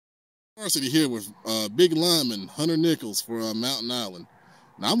Varsity here with big lineman Hunter Nichols for Mountain Island.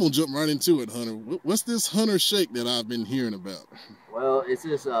 Now I'm gonna jump right into it, Hunter. What's this Hunter shake that I've been hearing about? Well, it's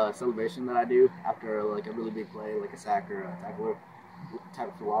this celebration that I do after like a really big play, like a sack or a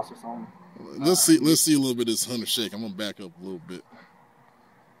tackle for loss or something. Let's see a little bit of this Hunter shake. I'm gonna back up a little bit.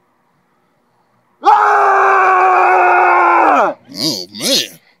 Ah! Oh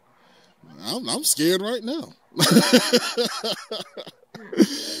man, I'm scared right now.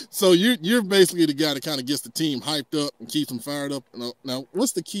 So you're basically the guy that kind of gets the team hyped up and keeps them fired up. Now,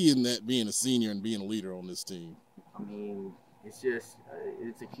 what's the key in that, being a senior and being a leader on this team? I mean, it's just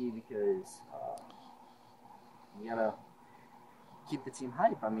it's a key because you gotta keep the team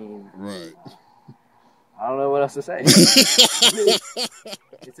hype. I mean, right. I don't know what else to say.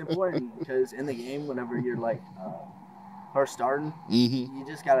 It's important because in the game, whenever you're like first starting, you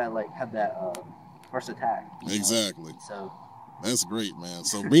just gotta like have that first attack. Exactly. So that's great, man.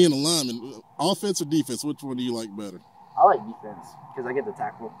 So being a lineman, offense or defense, which one do you like better? I like defense because I get the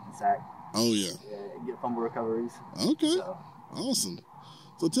tackle and sack. Oh yeah. Get fumble recoveries. Okay. So. Awesome.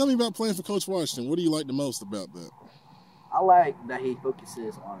 So tell me about playing for Coach Washington. What do you like the most about that? I like that he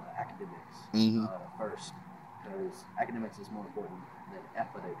focuses on academics first, because academics is more important than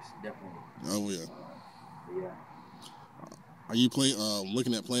athletics, definitely. Oh yeah. Yeah. Are you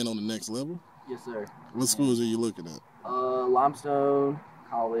looking at playing on the next level? Yes, sir. What schools are you looking at? Limestone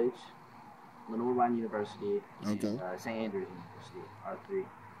College, Lenore Ryan University, and okay. St. Andrews University are three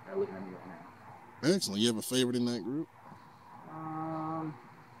that are looking at me right now. Excellent. You have a favorite in that group?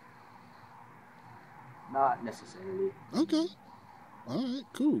 Not necessarily. Okay. All right,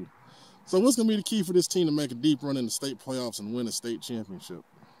 cool. So what's going to be the key for this team to make a deep run in the state playoffs and win a state championship?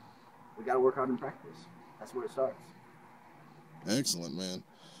 We got to work hard in practice. That's where it starts. Excellent, man.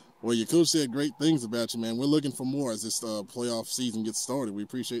 Well, your coach said great things about you, man. We're looking for more as this playoff season gets started. We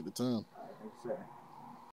appreciate the time. All right, thank you, sir.